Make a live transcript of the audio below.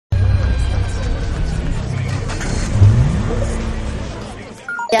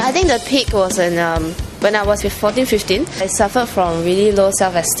Yeah, I think the peak was when I was with 14, 15. I suffered from really low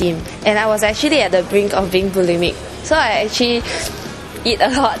self-esteem, and I was actually at the brink of being bulimic. So I actually eat a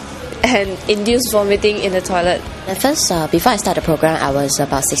lot and induce vomiting in the toilet. At first, before I started the program, I was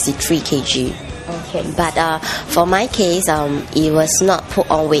about 63 kg. Okay. But for my case, it was not put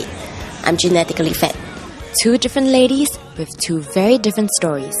on weight. I'm genetically fat. Two different ladies with two very different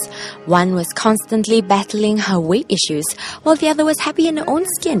stories. One was constantly battling her weight issues, while the other was happy in her own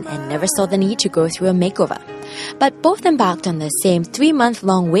skin and never saw the need to go through a makeover. But both embarked on the same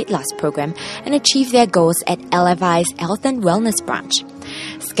 3-month-long weight loss program and achieved their goals at LFI's Health and Wellness branch.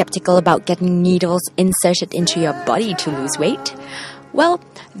 Skeptical about getting needles inserted into your body to lose weight? Well,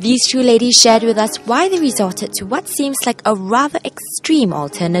 these two ladies shared with us why they resorted to what seems like a rather extreme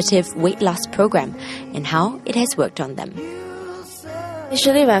alternative weight loss program and how it has worked on them.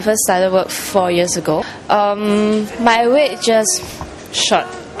 Initially, when I first started work 4 years ago, my weight just shot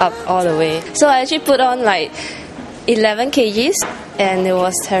up all the way. So I actually put on like 11 kgs, and it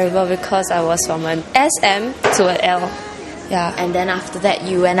was terrible because I was from an SM to an L. Yeah. And then after that,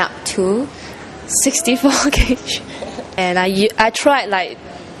 you went up to 64 kg. And I tried like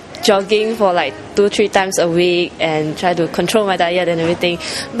jogging for like 2-3 times a week and try to control my diet and everything,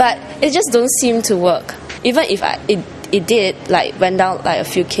 but it just don't seem to work. Even if it did like went down like a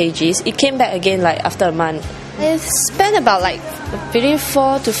few kgs, it came back again like after a month. I spent about like between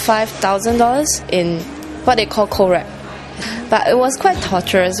 $4,000 to $5,000 in what they call cold wrap. But it was quite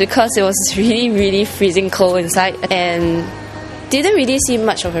torturous because it was really, really freezing cold inside and didn't really see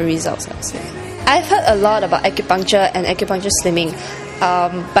much of a result, I would say. I've heard a lot about acupuncture and acupuncture slimming,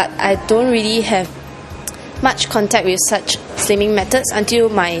 but I don't really have much contact with such slimming methods until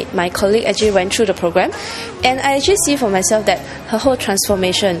my colleague actually went through the program, and I actually see for myself that her whole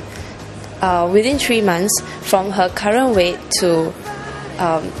transformation within 3 months from her current weight to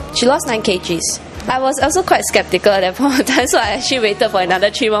she lost 9 kgs. I was also quite skeptical at that point of time, so I actually waited for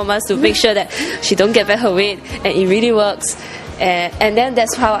another 3 more months to make sure that she don't get back her weight and it really works. And then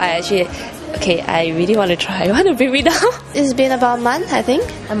that's how I actually, okay, I really want to try. I want to bring me down. It's been about a month, I think.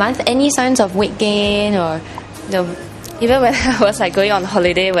 a month. Any signs of weight gain or No, even when I was like going on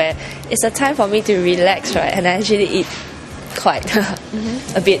holiday where it's a time for me to relax, right? And I actually eat quite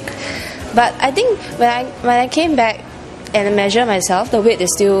a bit. But I think when I came back and measured myself, the weight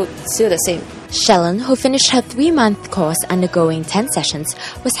is still the same. Shellen, who finished her 3-month course undergoing 10 sessions,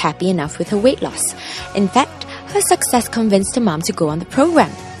 was happy enough with her weight loss. In fact, her success convinced her mom to go on the program.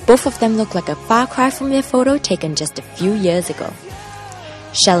 Both of them look like a far cry from their photo taken just a few years ago.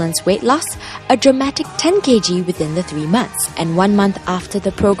 Shellen's weight loss, a dramatic 10 kg within the 3 months, and 1 month after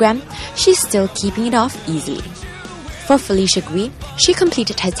the program, she's still keeping it off easily. For Felicia Gui, she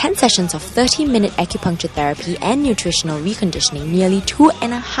completed her 10 sessions of 30-minute acupuncture therapy and nutritional reconditioning nearly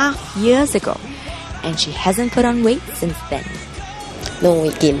 2.5 years ago, and she hasn't put on weight since then. No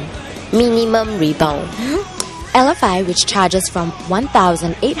weight gain. Minimum rebound. LFI, which charges from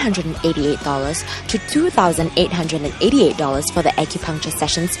 $1,888 to $2,888 for the acupuncture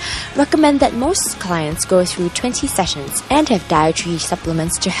sessions, recommend that most clients go through 20 sessions and have dietary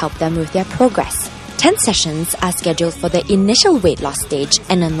supplements to help them with their progress. 10 sessions are scheduled for the initial weight loss stage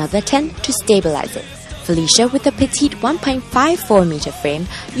and another 10 to stabilize it. Felicia, with a petite 1.54 meter frame,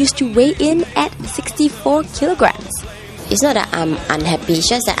 used to weigh in at 64 kilograms. It's not that I'm unhappy, it's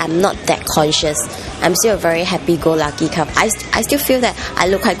just that I'm not that conscious. I'm still a very happy-go-lucky cup. I still feel that I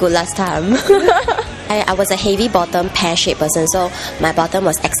look quite good last time. I was a heavy bottom pear-shaped person, so my bottom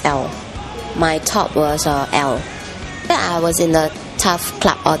was XL. My top was L. I was in the tough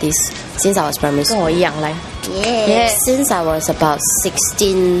club all this since I was primary school. Since I was about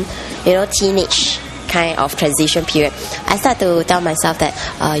 16, teenage kind of transition period, I started to tell myself that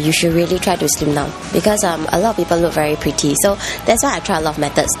you should really try to slim down because a lot of people look very pretty. So that's why I tried a lot of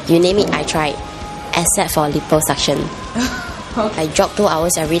methods. You name it, I tried, except for liposuction. I jog 2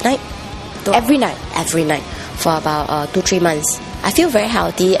 hours every night. Every night for about 2-3 months. I feel very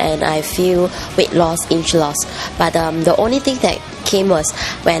healthy and I feel weight loss, inch loss. But the only thing that came was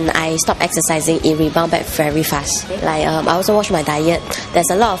when I stopped exercising, it rebounded back very fast. Like I also watch my diet.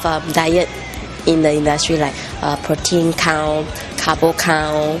 There's a lot of diet in the industry, like protein count, carbo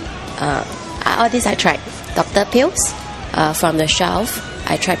count, all this I tried. Doctor pills from the shelf,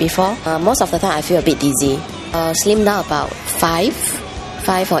 I tried before. Most of the time I feel a bit dizzy. Slim down about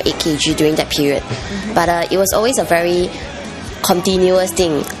 5 or 8 kg during that period. But it was always a very continuous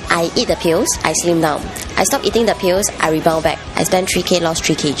thing. I eat the pills, I slim down. I stop eating the pills, I rebound back. I spent 3k, lost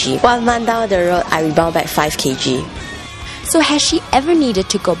 3 kg. 1 month down the road, I rebound back 5 kg. So has she ever needed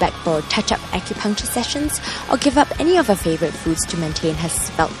to go back for touch-up acupuncture sessions or give up any of her favorite foods to maintain her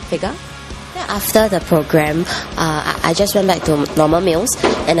svelte figure? After the program, I just went back to normal meals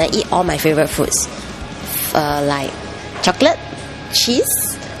and I eat all my favorite foods, like chocolate,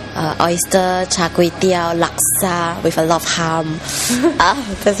 cheese, oyster, char kway teow, laksa with a lot of ham.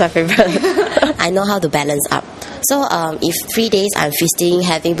 That's my favorite. I know how to balance up. So if 3 days I'm feasting,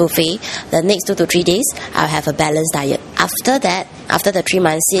 having buffet, the next 2 to 3 days I'll have a balanced diet. After that, after the 3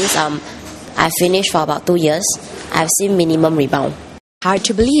 months, since I finished for about 2 years, I've seen minimum rebound. Hard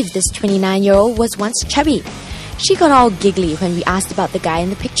to believe this 29-year-old was once chubby. She got all giggly when we asked about the guy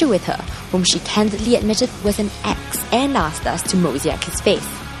in the picture with her, whom she candidly admitted was an ex, and asked us to mosaic his face.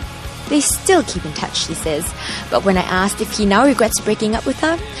 They still keep in touch, she says, but when I asked if he now regrets breaking up with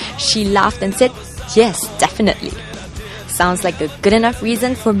her, she laughed and said, yes, definitely. Sounds like a good enough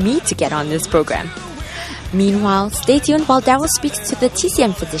reason for me to get on this program. Meanwhile, stay tuned while Daryl speaks to the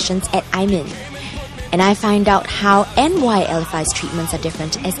TCM physicians at IMIN. And I find out how and why LFI's treatments are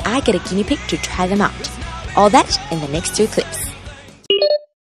different as I get a guinea pig to try them out. All that in the next 2 clips.